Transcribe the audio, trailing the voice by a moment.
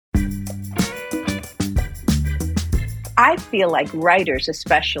I feel like writers,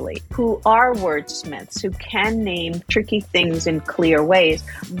 especially, who are wordsmiths, who can name tricky things in clear ways,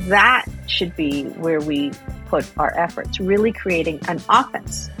 that should be where we put our efforts, really creating an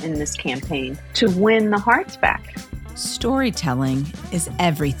offense in this campaign to win the hearts back. Storytelling is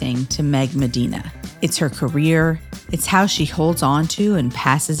everything to Meg Medina. It's her career, it's how she holds on to and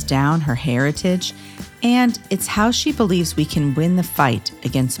passes down her heritage, and it's how she believes we can win the fight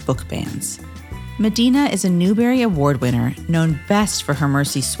against book bans. Medina is a Newbery Award winner known best for her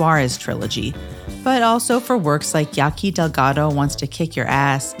Mercy Suarez trilogy, but also for works like Yaqui Delgado Wants to Kick Your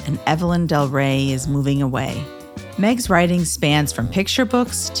Ass and Evelyn Del Rey is Moving Away. Meg's writing spans from picture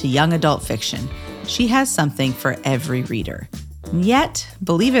books to young adult fiction. She has something for every reader. And yet,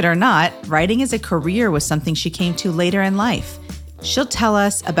 believe it or not, writing as a career was something she came to later in life. She'll tell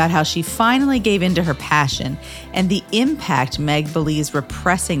us about how she finally gave in to her passion and the impact Meg believes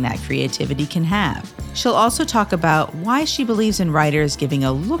repressing that creativity can have. She'll also talk about why she believes in writers giving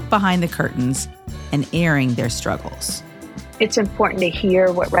a look behind the curtains and airing their struggles. It's important to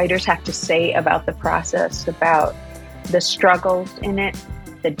hear what writers have to say about the process, about the struggles in it,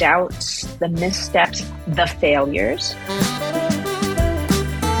 the doubts, the missteps, the failures.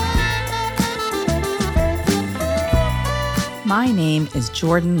 My name is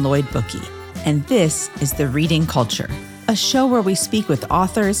Jordan Lloyd Bookey, and this is The Reading Culture, a show where we speak with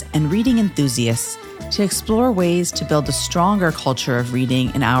authors and reading enthusiasts to explore ways to build a stronger culture of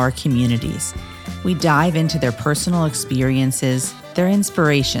reading in our communities. We dive into their personal experiences, their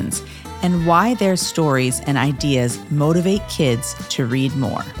inspirations, and why their stories and ideas motivate kids to read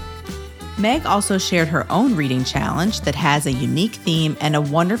more. Meg also shared her own reading challenge that has a unique theme and a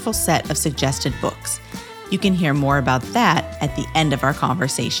wonderful set of suggested books. You can hear more about that at the end of our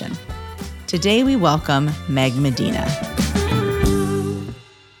conversation. Today we welcome Meg Medina.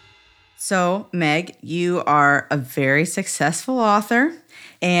 So, Meg, you are a very successful author,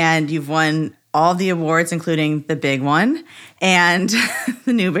 and you've won all the awards, including the big one and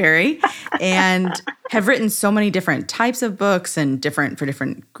the Newbery, and have written so many different types of books and for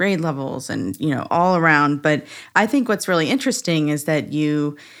different grade levels and, all around. But I think what's really interesting is that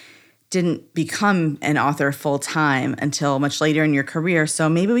you didn't become an author full-time until much later in your career. So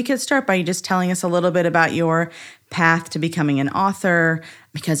maybe we could start by you just telling us a little bit about your path to becoming an author,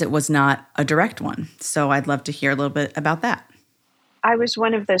 because it was not a direct one. So I'd love to hear a little bit about that. I was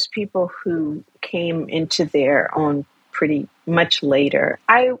one of those people who came into their own pretty much later.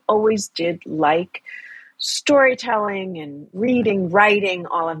 I always did like storytelling and reading, writing,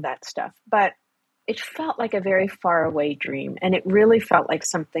 all of that stuff. But it felt like a very far away dream. And it really felt like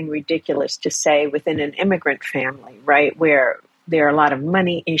something ridiculous to say within an immigrant family, right? Where there are a lot of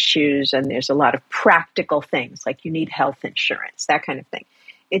money issues and there's a lot of practical things, like you need health insurance, that kind of thing.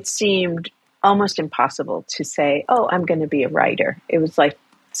 It seemed almost impossible to say, oh, I'm going to be a writer. It was like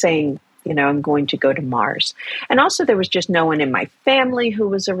saying, I'm going to go to Mars. And also there was just no one in my family who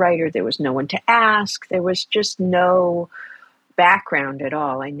was a writer. There was no one to ask. There was just no background at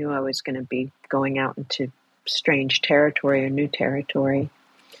all. I knew I was going to be going out into strange territory or new territory.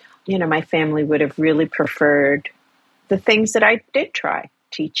 My family would have really preferred the things that I did try.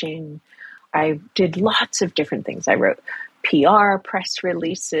 Teaching. I did lots of different things. I wrote PR, press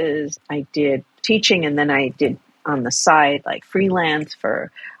releases. I did teaching, and then I did on the side, like freelance for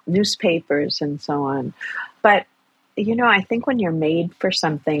newspapers and so on. But, I think when you're made for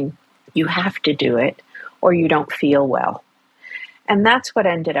something, you have to do it or you don't feel well. And that's what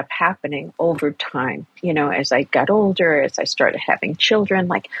ended up happening over time. As I got older, as I started having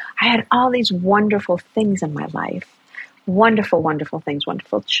children, I had all these wonderful things in my life. Wonderful, wonderful things,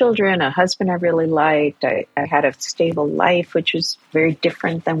 wonderful children, a husband I really liked. I had a stable life, which was very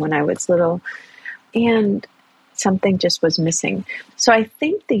different than when I was little. And something just was missing. So I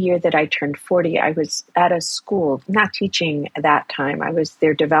think the year that I turned 40, I was at a school, not teaching at that time. I was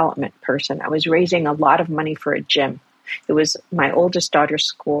their development person. I was raising a lot of money for a gym. It was my oldest daughter's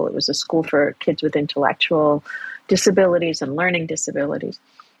school. It was a school for kids with intellectual disabilities and learning disabilities.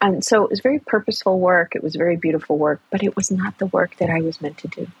 And so it was very purposeful work. It was very beautiful work, but it was not the work that I was meant to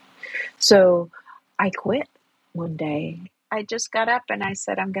do. So I quit one day. I just got up and I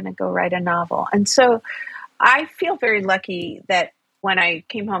said, I'm going to go write a novel. And so I feel very lucky that when I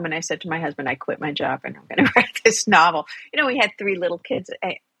came home and I said to my husband, I quit my job and I'm going to write this novel. We had 3 little kids.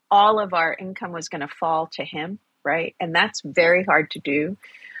 All of our income was going to fall to him, right? And that's very hard to do.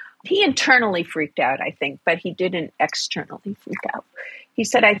 He internally freaked out, I think, but he didn't externally freak out. He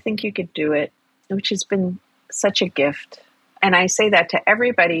said, I think you could do it, which has been such a gift. And I say that to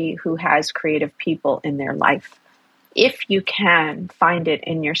everybody who has creative people in their life. if you can find it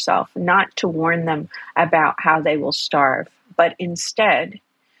in yourself, not to warn them about how they will starve, but instead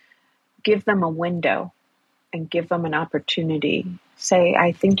give them a window and give them an opportunity. Say,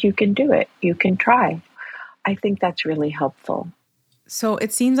 I think you can do it. You can try. I think that's really helpful. So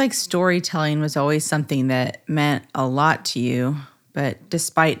it seems like storytelling was always something that meant a lot to you, but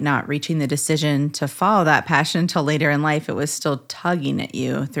despite not reaching the decision to follow that passion until later in life, it was still tugging at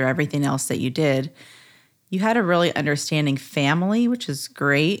you through everything else that you did. You had a really understanding family, which is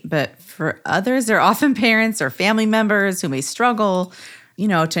great, but for others, they're often parents or family members who may struggle,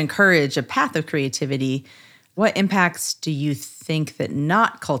 to encourage a path of creativity. What impacts do you think that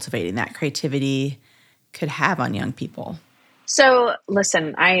not cultivating that creativity could have on young people? So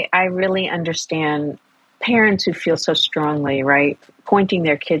listen, I really understand parents who feel so strongly, right, pointing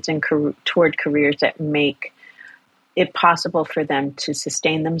their kids toward careers that make it possible for them to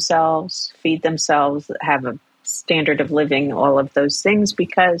sustain themselves, feed themselves, have a standard of living, all of those things,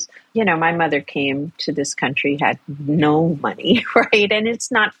 because, my mother came to this country, had no money, right? And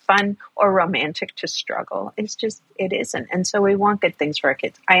it's not fun or romantic to struggle. It isn't. And so we want good things for our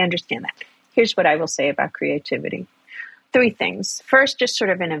kids. I understand that. Here's what I will say about creativity. 3 things. First, just sort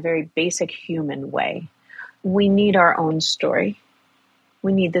of in a very basic human way, we need our own story.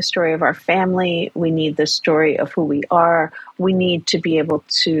 We need the story of our family. We need the story of who we are. We need to be able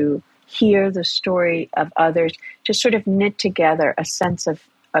to hear the story of others, to sort of knit together a sense of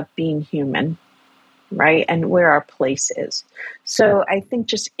being human, right? And where our place is. So I think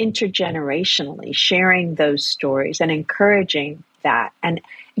just intergenerationally sharing those stories and encouraging that and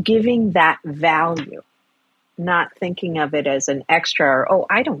giving that value, not thinking of it as an extra or, oh,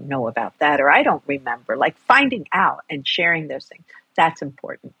 I don't know about that or I don't remember, like finding out and sharing those things. That's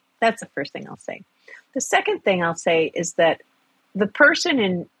important. That's the first thing I'll say. The second thing I'll say is that the person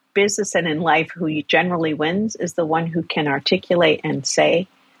in business and in life who generally wins is the one who can articulate and say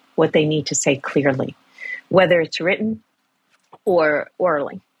what they need to say clearly, whether it's written or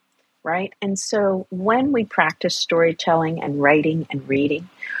orally, right? And so when we practice storytelling and writing and reading,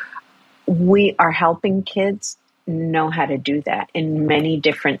 we are helping kids know how to do that in many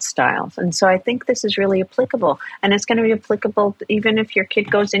different styles. And so I think this is really applicable. And it's going to be applicable even if your kid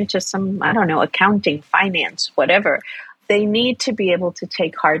goes into some, accounting, finance, whatever. They need to be able to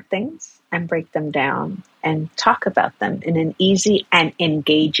take hard things and break them down and talk about them in an easy and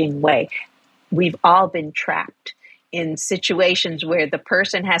engaging way. We've all been trapped in situations where the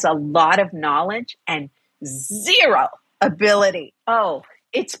person has a lot of knowledge and zero ability. Oh,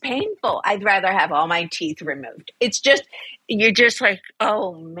 it's painful. I'd rather have all my teeth removed. You're just like,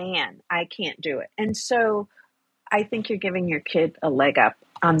 oh man, I can't do it. And so I think you're giving your kid a leg up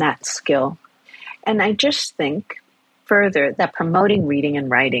on that skill. And I just think further that promoting reading and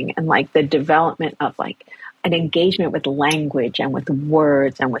writing and like the development of like an engagement with language and with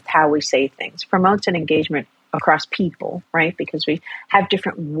words and with how we say things promotes an engagement across people, right? Because we have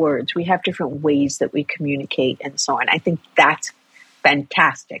different words, we have different ways that we communicate and so on. I think that's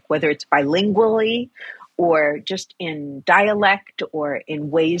fantastic, whether it's bilingually or just in dialect or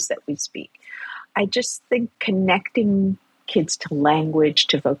in ways that we speak. I just think connecting kids to language,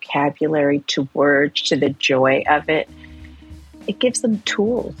 to vocabulary, to words, to the joy of it, it gives them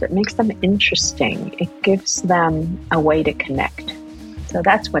tools. It makes them interesting. It gives them a way to connect. So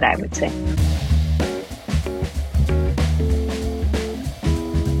that's what I would say.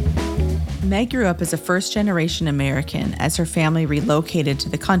 Meg grew up as a first-generation American as her family relocated to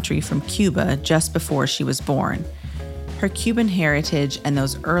the country from Cuba just before she was born. Her Cuban heritage and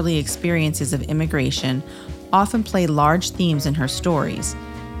those early experiences of immigration often play large themes in her stories,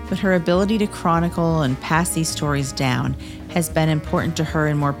 but her ability to chronicle and pass these stories down has been important to her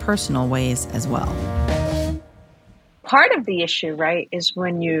in more personal ways as well. Part of the issue, right, is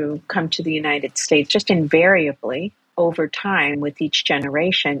when you come to the United States, just invariably, over time with each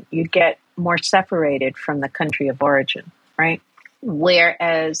generation, you get more separated from the country of origin, right?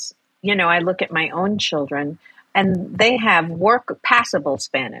 Whereas, I look at my own children and they have passable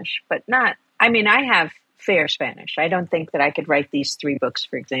Spanish, but not, I have fair Spanish. I don't think that I could write these 3 books,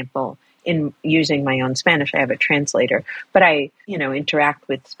 for example, in using my own Spanish. I have a translator, but I, interact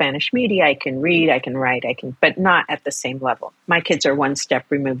with Spanish media. I can read, I can write, but not at the same level. My kids are one step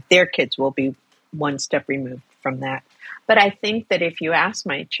removed. Their kids will be one step removed from that. But I think that if you ask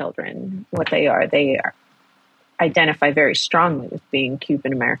my children what they identify very strongly with being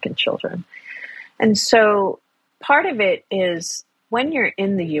Cuban American children. And so part of it is when you're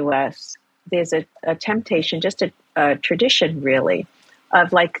in the U.S., there's a temptation, just a tradition really,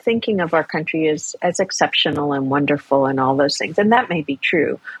 of like thinking of our country as exceptional and wonderful and all those things. And that may be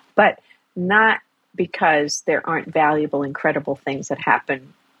true, but not because there aren't valuable, incredible things that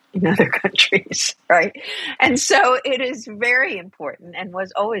happen in other countries, right? And so it is very important, and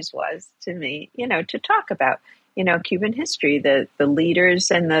always was to me, to talk about, Cuban history, the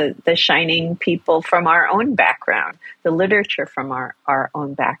leaders and the shining people from our own background, the literature from our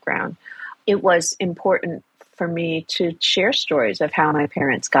own background. It was important for me to share stories of how my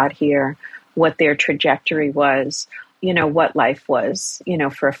parents got here, what their trajectory was, what life was,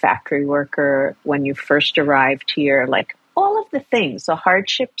 for a factory worker when you first arrived here, like all of the things, the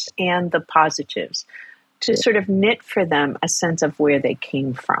hardships and the positives, to sort of knit for them a sense of where they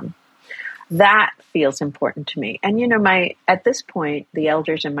came from. That feels important to me. And, at this point, the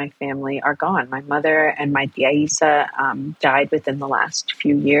elders in my family are gone. My mother and my tia Isa died within the last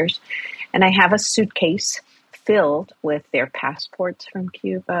few years. And I have a suitcase filled with their passports from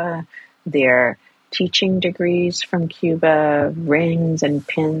Cuba, their teaching degrees from Cuba, rings and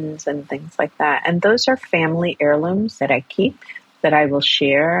pins and things like that. And those are family heirlooms that I keep, that I will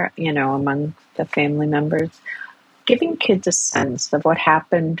share, among the family members, giving kids a sense of what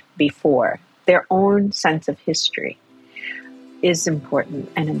happened before. Their own sense of history is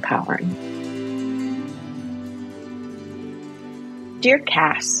important and empowering. Dear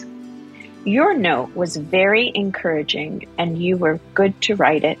Cass, your note was very encouraging and you were good to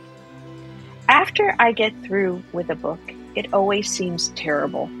write it. After I get through with a book, it always seems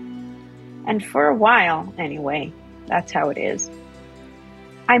terrible. And for a while, anyway, that's how it is.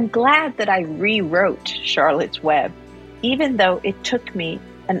 I'm glad that I rewrote Charlotte's Web, even though it took me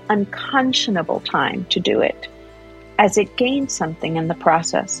an unconscionable time to do it, as it gained something in the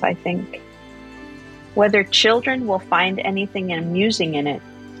process, I think. Whether children will find anything amusing in it,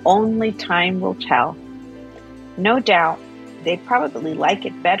 only time will tell. No doubt, they'd probably like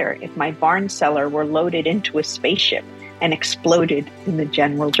it better if my barn cellar were loaded into a spaceship and exploded in the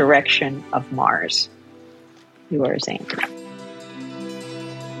general direction of Mars. Yours, Andrew.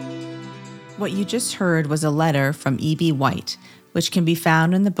 What you just heard was a letter from E.B. White, which can be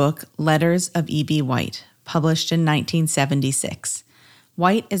found in the book Letters of E.B. White, published in 1976.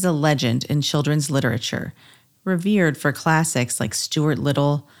 White is a legend in children's literature, revered for classics like Stuart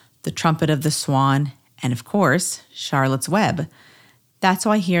Little, The Trumpet of the Swan, and of course, Charlotte's Web. That's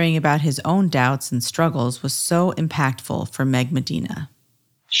why hearing about his own doubts and struggles was so impactful for Meg Medina.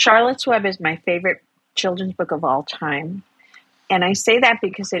 Charlotte's Web is my favorite children's book of all time. And I say that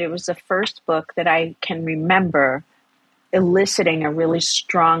because it was the first book that I can remember eliciting a really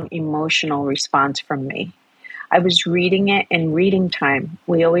strong emotional response from me. I was reading it in reading time.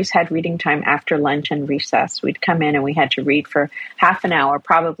 We always had reading time after lunch and recess. We'd come in and we had to read for half an hour,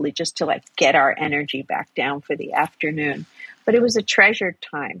 probably just to get our energy back down for the afternoon. But it was a treasured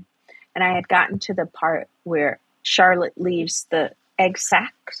time. And I had gotten to the part where Charlotte leaves the egg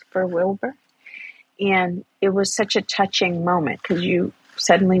sacs for Wilbur. And it was such a touching moment because you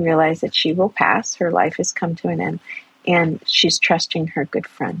suddenly realize that she will pass. Her life has come to an end. And she's trusting her good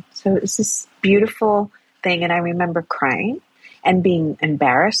friend. So it was this beautiful thing. And I remember crying and being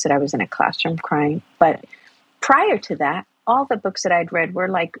embarrassed that I was in a classroom crying. But prior to that, all the books that I'd read were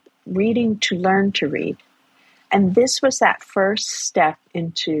like reading to learn to read. And this was that first step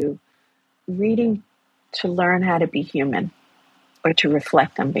into reading to learn how to be human or to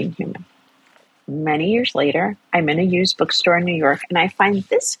reflect on being human. Many years later, I'm in a used bookstore in New York, and I find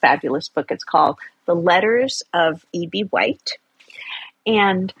this fabulous book. It's called The Letters of E.B. White.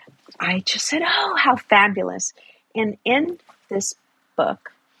 And I just said, oh, how fabulous. And in this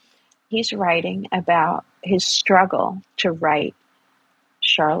book, he's writing about his struggle to write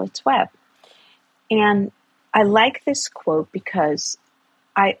Charlotte's Web. And I like this quote because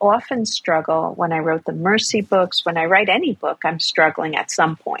I often struggle when I wrote the Mercy books. When I write any book, I'm struggling at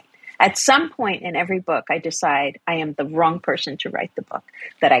some point. At some point in every book, I decide I am the wrong person to write the book,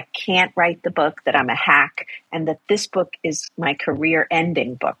 that I can't write the book, that I'm a hack, and that this book is my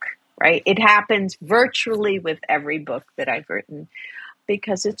career-ending book, right? It happens virtually with every book that I've written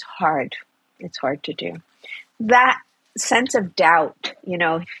because it's hard. It's hard to do. That sense of doubt,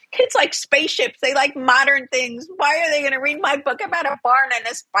 kids like spaceships, they like modern things. Why are they going to read my book about a barn and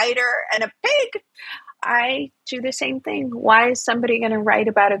a spider and a pig? I do the same thing. Why is somebody going to write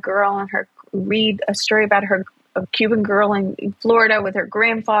about a girl and read a story about a Cuban girl in Florida with her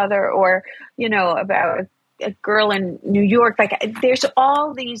grandfather, or, about a girl in New York? There's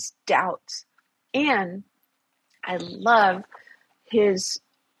all these doubts. And I love his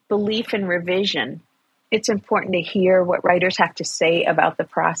belief in revision. It's important to hear what writers have to say about the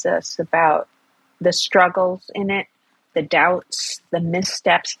process, about the struggles in it, the doubts, the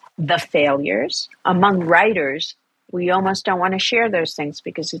missteps, the failures. Among writers, we almost don't want to share those things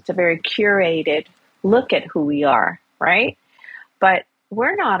because it's a very curated look at who we are, right? But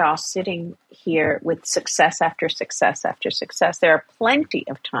we're not all sitting here with success after success after success. There are plenty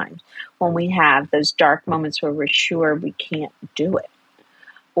of times when we have those dark moments where we're sure we can't do it.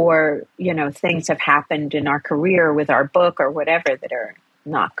 Or, things have happened in our career with our book or whatever that are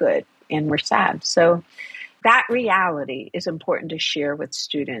not good and we're sad. So that reality is important to share with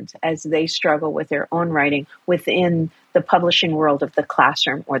students as they struggle with their own writing within the publishing world of the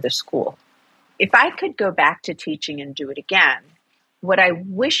classroom or the school. If I could go back to teaching and do it again, what I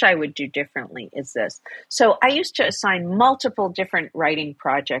wish I would do differently is this. So I used to assign multiple different writing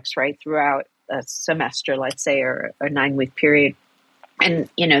projects, right, throughout a semester, let's say, or a 9-week period. And,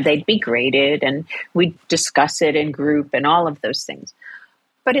 they'd be graded and we'd discuss it in group and all of those things.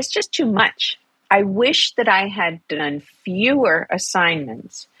 But it's just too much. I wish that I had done fewer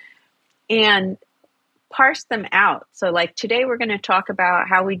assignments and parse them out. So like today we're going to talk about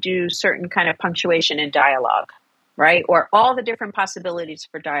how we do certain kind of punctuation in dialogue, right? Or all the different possibilities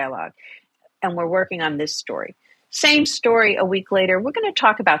for dialogue. And we're working on this story. Same story a week later, we're going to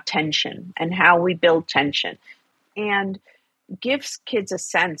talk about tension and how we build tension and gives kids a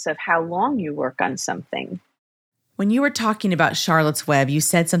sense of how long you work on something. When you were talking about Charlotte's Web, you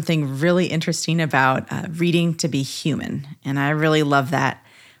said something really interesting about reading to be human. And I really love that.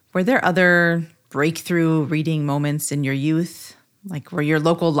 Were there other breakthrough reading moments in your youth? Like were your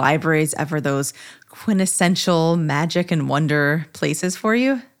local libraries ever those quintessential magic and wonder places for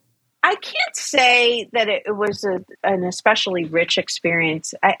you? I can't say that it was an especially rich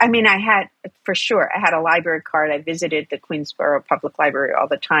experience. I mean, I had a library card. I visited the Queensboro Public Library all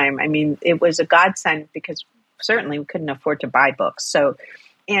the time. I mean, it was a godsend because certainly we couldn't afford to buy books. So,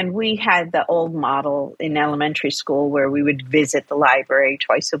 and we had the old model in elementary school where we would visit the library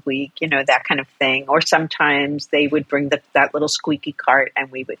twice a week, that kind of thing. Or sometimes they would bring that little squeaky cart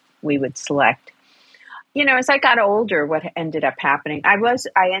and we would select. As I got older, what ended up happening, I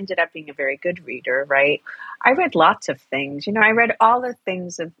ended up being a very good reader, right? I read lots of things. I read all the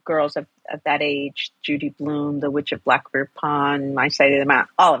things of girls of that age, Judy Blume, The Witch of Blackbird Pond, My Side of the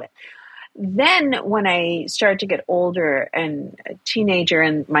Mountain, all of it. Then when I started to get older and a teenager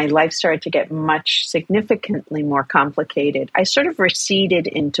and my life started to get much significantly more complicated, I sort of receded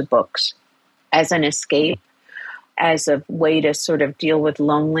into books as an escape, as a way to sort of deal with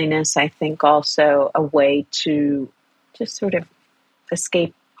loneliness. I think also a way to just sort of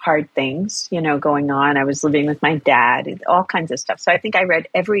escape hard things, going on. I was living with my dad, all kinds of stuff. So I think I read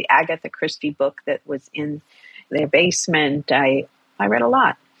every Agatha Christie book that was in their basement. I read a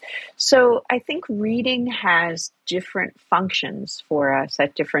lot. So I think reading has different functions for us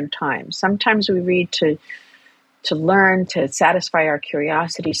at different times. Sometimes we read to learn, to satisfy our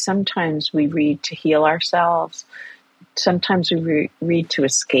curiosity. Sometimes we read to heal ourselves. Sometimes we read to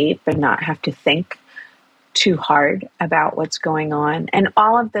escape and not have to think too hard about what's going on. And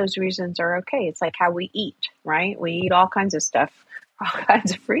all of those reasons are okay. It's like how we eat, right? We eat all kinds of stuff for all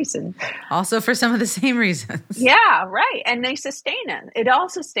kinds of reasons. Also for some of the same reasons. Yeah, right. And they sustain us. It all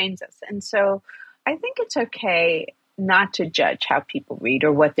sustains us. And so I think it's okay not to judge how people read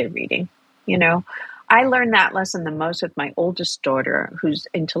or what they're reading. I learned that lesson the most with my oldest daughter, who's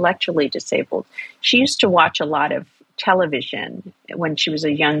intellectually disabled. She used to watch a lot of television when she was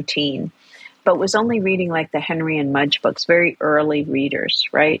a young teen, but was only reading like the Henry and Mudge books, very early readers,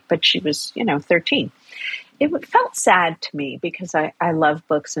 right? But she was, 13. It felt sad to me because I love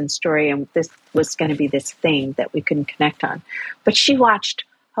books and story, and this was going to be this thing that we couldn't connect on. But she watched,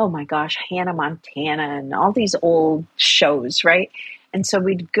 oh my gosh, Hannah Montana and all these old shows, right? And so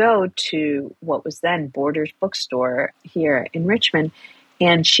we'd go to what was then Borders Bookstore here in Richmond,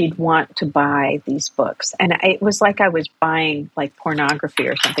 and she'd want to buy these books. And it was like I was buying like pornography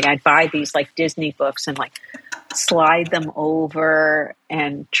or something. I'd buy these like Disney books and like slide them over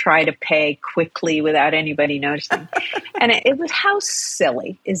and try to pay quickly without anybody noticing. And it was, how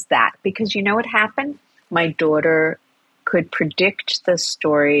silly is that? Because you know what happened? My daughter could predict the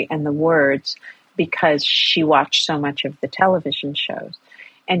story and the words because she watched so much of the television shows.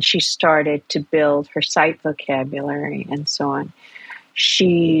 And she started to build her sight vocabulary and so on.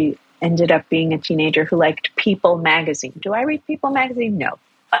 She ended up being a teenager who liked People magazine. Do I read People magazine? No.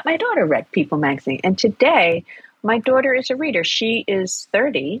 But my daughter read People magazine. And today, my daughter is a reader. She is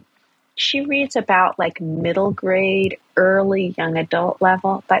 30. She reads about like middle grade, early young adult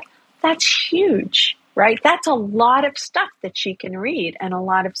level. But that's huge, right? That's a lot of stuff that she can read and a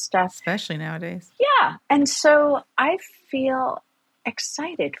lot of stuff. Especially nowadays. Yeah. And so I feel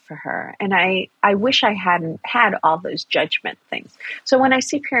excited for her. And I wish I hadn't had all those judgment things. So when I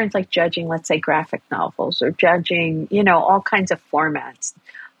see parents like judging, let's say, graphic novels or judging, all kinds of formats,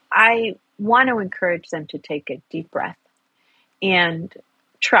 I want to encourage them to take a deep breath and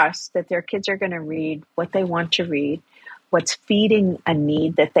trust that their kids are going to read what they want to read, what's feeding a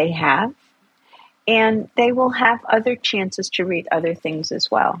need that they have, and they will have other chances to read other things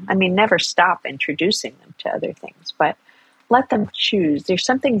as well. I mean, never stop introducing them to other things, but let them choose. There's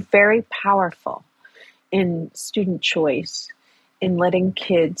something very powerful in student choice, in letting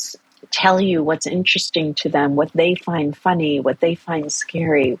kids tell you what's interesting to them, what they find funny, what they find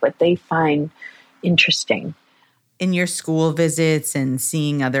scary, what they find interesting. In your school visits and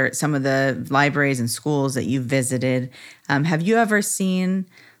seeing some of the libraries and schools that you've visited, have you ever seen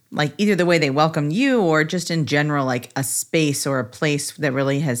like either the way they welcomed you or just in general, like a space or a place that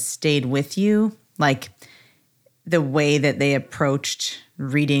really has stayed with you, like the way that they approached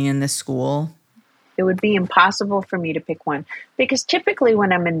reading in the school? It would be impossible for me to pick one because typically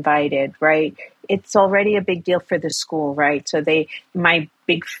when I'm invited, right, it's already a big deal for the school, right? So my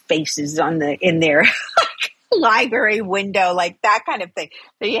big face is in their library window, like that kind of thing.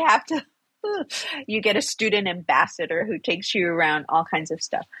 So you get a student ambassador who takes you around all kinds of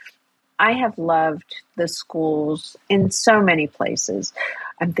stuff. I have loved the schools in so many places.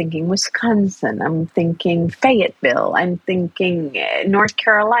 I'm thinking Wisconsin. I'm thinking Fayetteville. I'm thinking North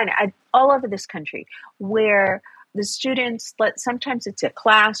Carolina, all over this country, where the students, sometimes it's a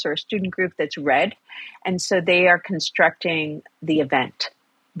class or a student group that's read, and so they are constructing the event.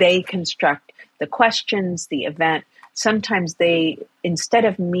 They construct the questions, the event. Sometimes instead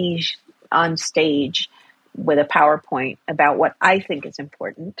of me on stage with a PowerPoint about what I think is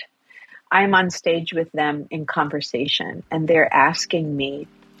important, I'm on stage with them in conversation, and they're asking me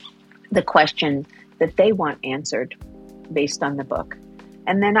the question that they want answered based on the book.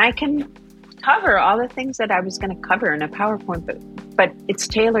 And then I can cover all the things that I was going to cover in a PowerPoint, but it's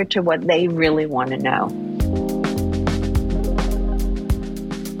tailored to what they really want to know.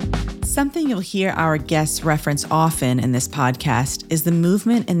 Something you'll hear our guests reference often in this podcast is the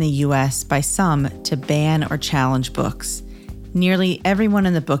movement in the U.S. by some to ban or challenge books. Nearly everyone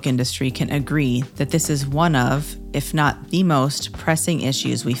in the book industry can agree that this is one of, if not the most, pressing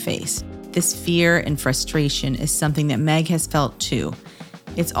issues we face. This fear and frustration is something that Meg has felt too.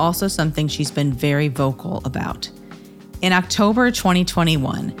 It's also something she's been very vocal about. In October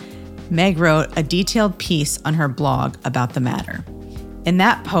 2021, Meg wrote a detailed piece on her blog about the matter. In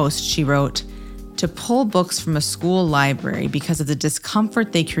that post, she wrote, "To pull books from a school library because of the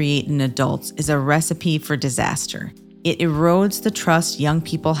discomfort they create in adults is a recipe for disaster. It erodes the trust young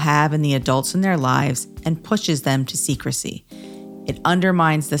people have in the adults in their lives and pushes them to secrecy. It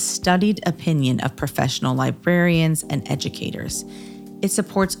undermines the studied opinion of professional librarians and educators. It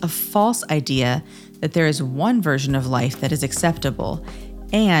supports a false idea that there is one version of life that is acceptable,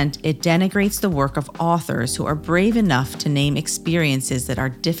 and it denigrates the work of authors who are brave enough to name experiences that are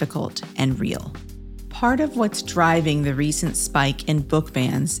difficult and real." Part of what's driving the recent spike in book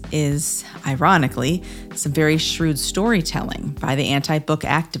bans is, ironically, some very shrewd storytelling by the anti-book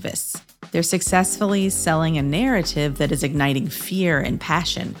activists. They're successfully selling a narrative that is igniting fear and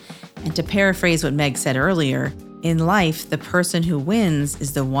passion. And to paraphrase what Meg said earlier, in life, the person who wins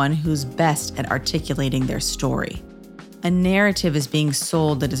is the one who's best at articulating their story. A narrative is being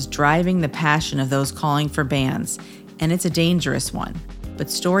sold that is driving the passion of those calling for bans, and it's a dangerous one. But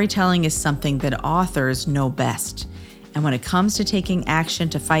storytelling is something that authors know best. And when it comes to taking action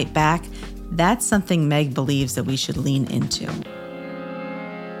to fight back, that's something Meg believes that we should lean into.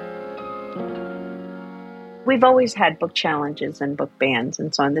 We've always had book challenges and book bans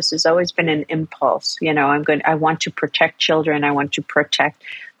and so on. This has always been an impulse. I want to protect children. I want to protect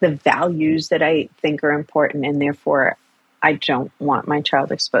the values that I think are important, and therefore I don't want my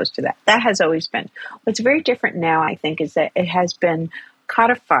child exposed to that. That has always been. What's very different now, I think, is that it has been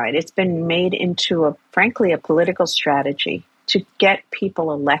codified. It's been made into frankly, a political strategy to get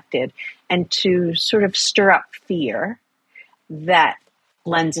people elected and to sort of stir up fear that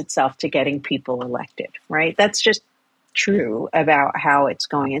lends itself to getting people elected, right? That's just true about how it's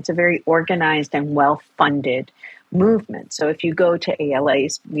going. It's a very organized and well-funded movement. So if you go to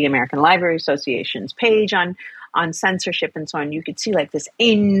ALA's, the American Library Association's page on censorship and so on, you could see like this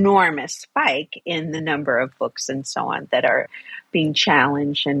enormous spike in the number of books and so on that are being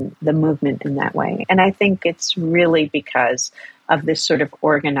challenged and the movement in that way. And I think it's really because of this sort of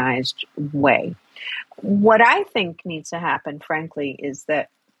organized way. What I think needs to happen, frankly, is that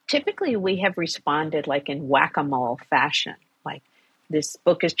typically we have responded like in whack-a-mole fashion. Like, this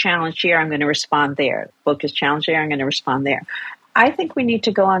book is challenged here, I'm going to respond there. Book is challenged here, I'm going to respond there. I think we need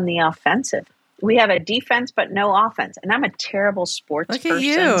to go on the offensive. We have a defense, but no offense. And I'm a terrible sports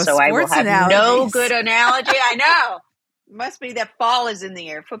person, so I will have no good analogy. I know. Must be that ball is in the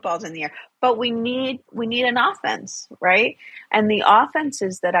air, football's in the air. But we need an offense, right? And the offense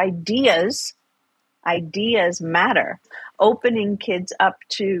is that ideas matter. Opening kids up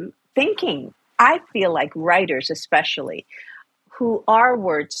to thinking. I feel like writers, especially, who are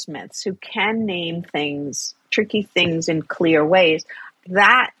wordsmiths, who can name things, tricky things in clear ways,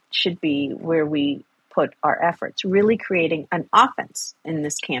 that should be where we put our efforts, really creating an offense in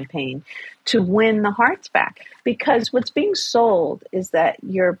this campaign to win the hearts back. Because what's being sold is that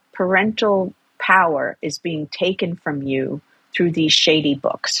your parental power is being taken from you through these shady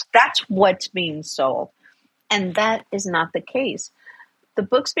books. That's what's being sold. And that is not the case. The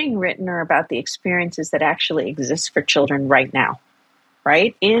books being written are about the experiences that actually exist for children right now,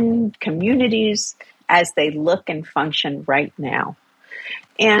 right? In communities as they look and function right now.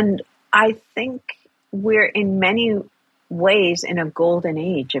 And I think we're in many ways in a golden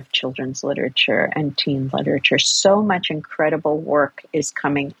age of children's literature and teen literature. So much incredible work is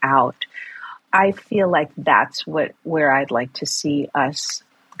coming out. I feel like that's where I'd like to see us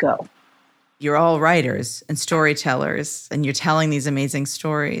go. You're all writers and storytellers, and you're telling these amazing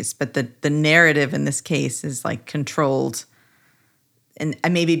stories, but the narrative in this case is like controlled. And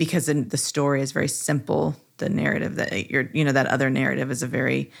maybe because the story is very simple, the narrative that that other narrative is a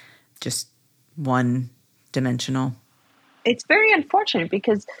very just one-dimensional. It's very unfortunate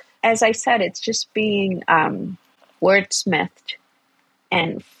because, as I said, it's just being wordsmithed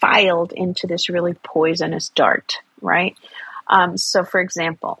and filed into this really poisonous dart, right? So, for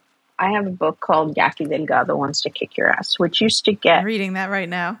example, I have a book called Yaki Delgado Wants to Kick Your Ass, which used to get... I'm reading that right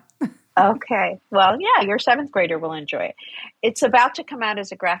now. Okay. Well, yeah, your 7th grader will enjoy it. It's about to come out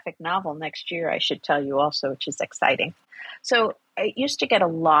as a graphic novel next year, I should tell you also, which is exciting. So it used to get a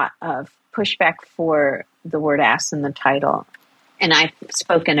lot of pushback for the word ass in the title. And I've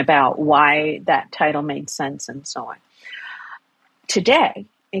spoken about why that title made sense and so on. Today,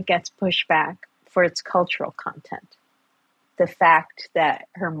 it gets pushback for its cultural content. The fact that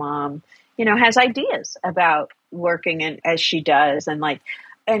her mom, has ideas about working as she does,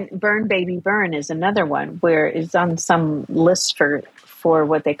 and Burn Baby Burn is another one where it's on some list for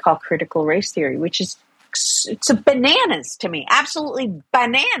what they call critical race theory, which is it's bananas to me, absolutely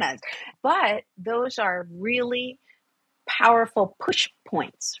bananas. But those are really powerful push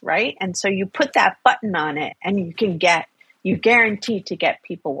points, right? And so you put that button on it, and you guarantee to get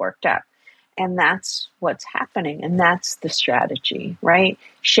people worked up. And that's what's happening. And that's the strategy, right?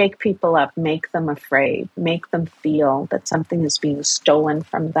 Shake people up, make them afraid, make them feel that something is being stolen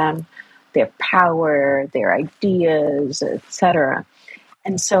from them, their power, their ideas, etc.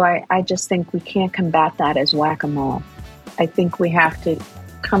 And so I just think we can't combat that as whack-a-mole. I think we have to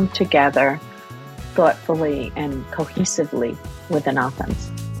come together thoughtfully and cohesively with an offense.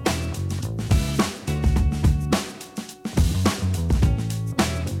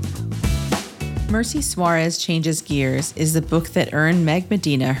 Mercy Suarez Changes Gears is the book that earned Meg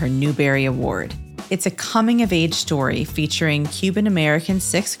Medina her Newbery Award. It's a coming-of-age story featuring Cuban-American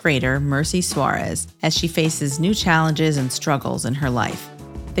 6th grader Mercy Suarez as she faces new challenges and struggles in her life.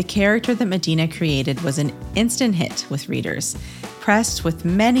 The character that Medina created was an instant hit with readers. Pressed with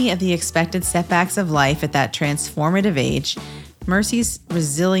many of the expected setbacks of life at that transformative age, Mercy's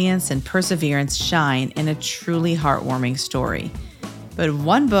resilience and perseverance shine in a truly heartwarming story. But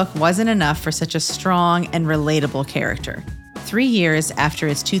one book wasn't enough for such a strong and relatable character. 3 years after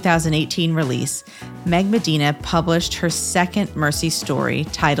its 2018 release, Meg Medina published her second Mercy story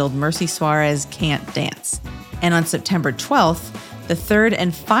titled Mercy Suarez Can't Dance. And on September 12th, the third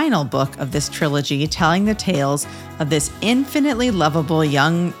and final book of this trilogy telling the tales of this infinitely lovable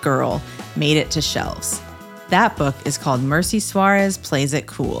young girl made it to shelves. That book is called Mercy Suarez Plays It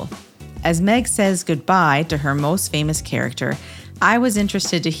Cool. As Meg says goodbye to her most famous character, I was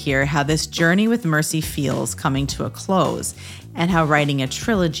interested to hear how this journey with Mercy feels coming to a close and how writing a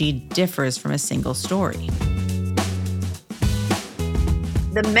trilogy differs from a single story.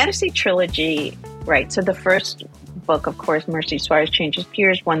 The Mercy trilogy, right, so the first book, of course, Mercy Suarez Changes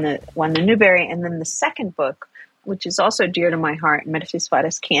Gears, won the Newbery, and then the second book, which is also dear to my heart, Mercy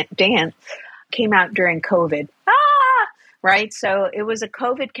Suarez Can't Dance, came out during COVID. Right? So it was a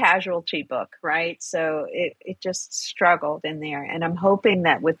COVID casualty book, right? So it just struggled in there. And I'm hoping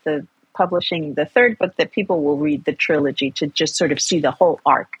that with the publishing the third book that people will read the trilogy to just sort of see the whole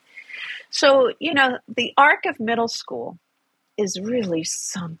arc. So, the arc of middle school is really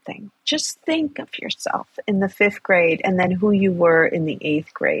something. Just think of yourself in the 5th grade and then who you were in the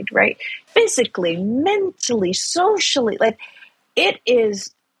 8th grade, right? Physically, mentally, socially, it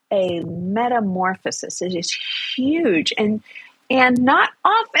is a metamorphosis. It is huge and not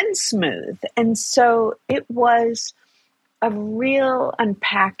often smooth. And so it was a real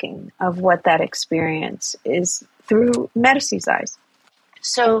unpacking of what that experience is through Medici's eyes.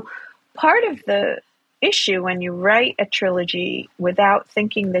 So part of the issue when you write a trilogy without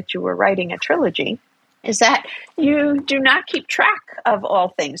thinking that you were writing a trilogy is that you do not keep track of all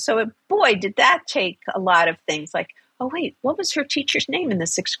things. So boy, did that take a lot of things like, oh, wait, what was her teacher's name in the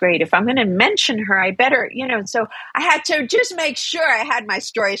 6th grade? If I'm going to mention her, I better, so I had to just make sure I had my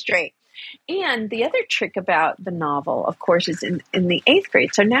story straight. And the other trick about the novel, of course, is in the 8th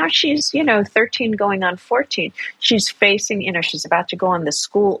grade. So now she's, 13 going on 14. She's facing, she's about to go on the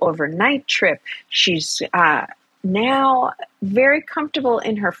school overnight trip. She's now very comfortable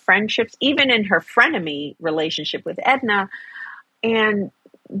in her friendships, even in her frenemy relationship with Edna. And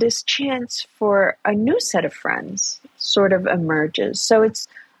this chance for a new set of friends sort of emerges. So it's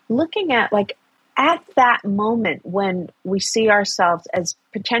looking at at that moment when we see ourselves as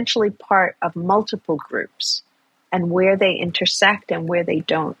potentially part of multiple groups and where they intersect and where they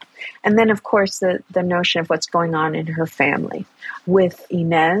don't. And then, of course, the notion of what's going on in her family. With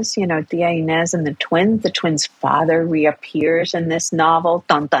Inez, Tia Inez and the twins' father reappears in this novel,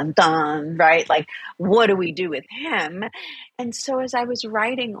 dun, dun, dun, right? What do we do with him? And so as I was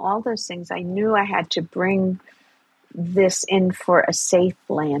writing all those things, I knew I had to bring this in for a safe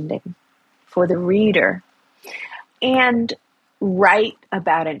landing for the reader and write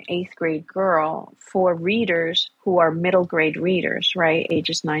about an 8th grade girl for readers who are middle grade readers, right?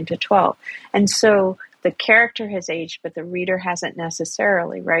 Ages 9 to 12. And so the character has aged, but the reader hasn't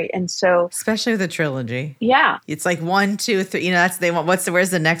necessarily, right? And so, especially with a trilogy. Yeah. It's 1, 2, 3, that's they want,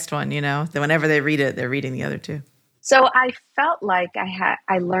 where's the next one, Then whenever they read it, they're reading the other two. So I felt like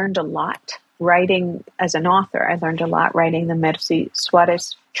I learned a lot writing as an author. I learned a lot writing the Medici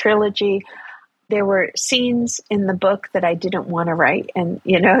Suarez trilogy. There were scenes in the book that I didn't want to write, and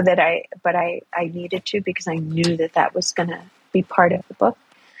but I needed to because I knew that was going to be part of the book.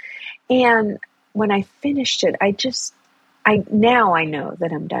 And when I finished it, now I know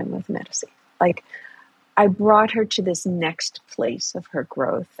that I'm done with Medici. I brought her to this next place of her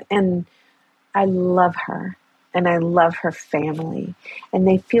growth, and I love her, and I love her family, and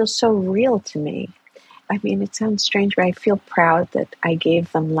they feel so real to me. I mean, it sounds strange, but I feel proud that I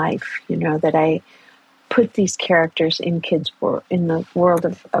gave them life, that I put these characters in in the world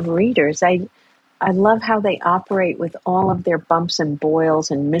of readers. I love how they operate with all of their bumps and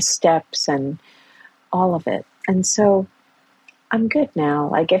boils and missteps and all of it. And so I'm good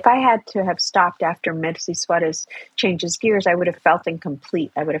now. If I had to have stopped after Medici Suarez changes gears, I would have felt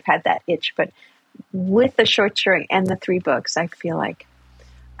incomplete. I would have had that itch. But with the short story and the 3 books, I feel like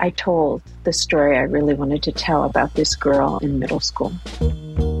I told the story I really wanted to tell about this girl in middle school.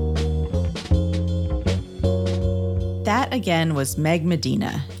 That again was Meg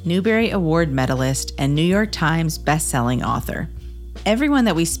Medina, Newbery Award medalist and New York Times bestselling author. Everyone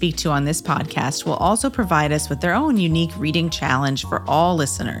that we speak to on this podcast will also provide us with their own unique reading challenge for all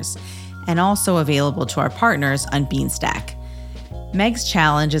listeners, and also available to our partners on Beanstack. Meg's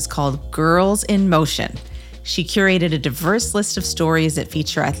challenge is called Girls in Motion. She curated a diverse list of stories that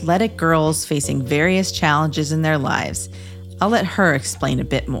feature athletic girls facing various challenges in their lives. I'll let her explain a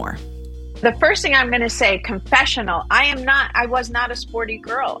bit more. The first thing I'm going to say, confessional, I was not a sporty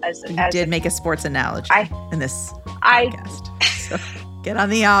girl. You did make a sports analogy in this podcast. So get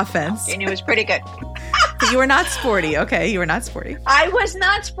on the offense. And it was pretty good. But you were not sporty. Okay, you were not sporty. I was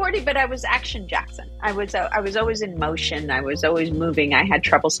not sporty, but I was Action Jackson. I was always in motion. I was always moving. I had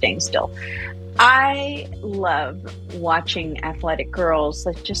trouble staying still. I love watching athletic girls,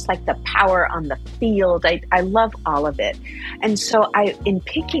 just like the power on the field. I love all of it. And so in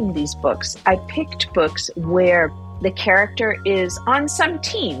picking these books, I picked books where the character is on some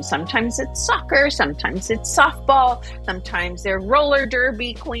team. Sometimes it's soccer, sometimes it's softball, sometimes they're roller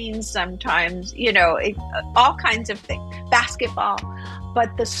derby queens, sometimes, all kinds of things, basketball.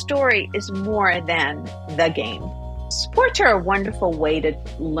 But the story is more than the game. Sports are a wonderful way to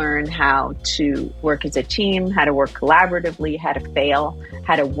learn how to work as a team, how to work collaboratively, how to fail,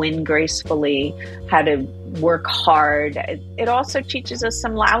 how to win gracefully, how to work hard. It also teaches us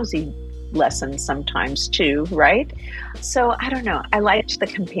some lousy lessons sometimes too, right? So I don't know. I liked the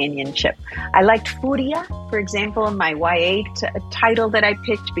companionship. I liked Furia, for example, in my YA title that I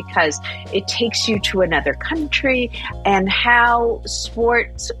picked, because it takes you to another country and how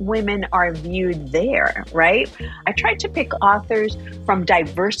sports women are viewed there, right? I tried to pick authors from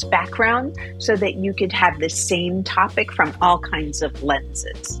diverse backgrounds so that you could have the same topic from all kinds of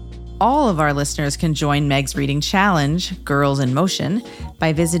lenses. All of our listeners can join Meg's reading challenge, Girls in Motion,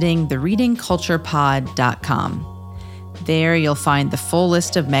 by visiting thereadingculturepod.com. There you'll find the full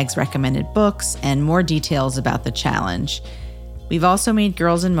list of Meg's recommended books and more details about the challenge. We've also made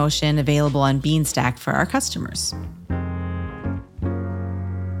Girls in Motion available on Beanstack for our customers.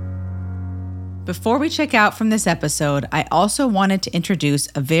 Before we check out from this episode, I also wanted to introduce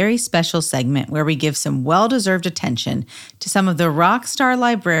a very special segment where we give some well-deserved attention to some of the rock star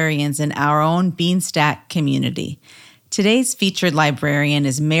librarians in our own Beanstack community. Today's featured librarian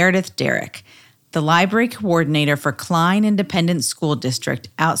is Meredith Derrick, the library coordinator for Klein Independent School District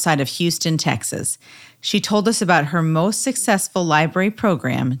outside of Houston, Texas. She told us about her most successful library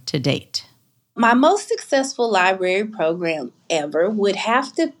program to date. My most successful library program ever would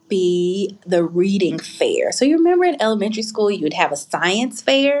have to be the reading fair. So you remember in elementary school, you would have a science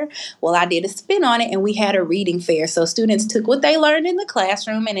fair. Well, I did a spin on it and we had a reading fair. So students took what they learned in the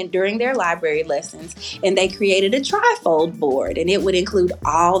classroom and during their library lessons, and they created a trifold board, and it would include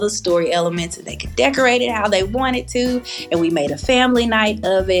all the story elements, and they could decorate it how they wanted to. And we made a family night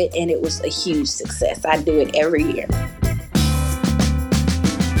of it, and it was a huge success. I do it every year.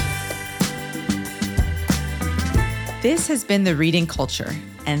 This has been The Reading Culture,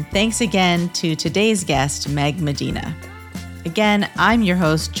 and thanks again to today's guest, Meg Medina. Again, I'm your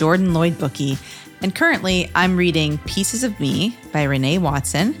host, Jordan Lloyd Bookey, and currently I'm reading Pieces of Me by Renee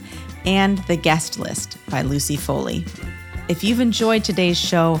Watson and The Guest List by Lucy Foley. If you've enjoyed today's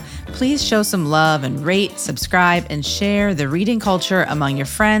show, please show some love and rate, subscribe, and share The Reading Culture among your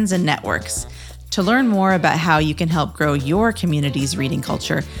friends and networks. To learn more about how you can help grow your community's reading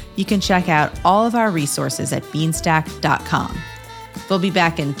culture, you can check out all of our resources at beanstack.com. We'll be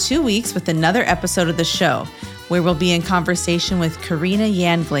back in 2 weeks with another episode of the show, where we'll be in conversation with Karina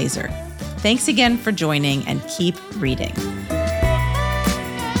Yan Glazer. Thanks again for joining, and keep reading.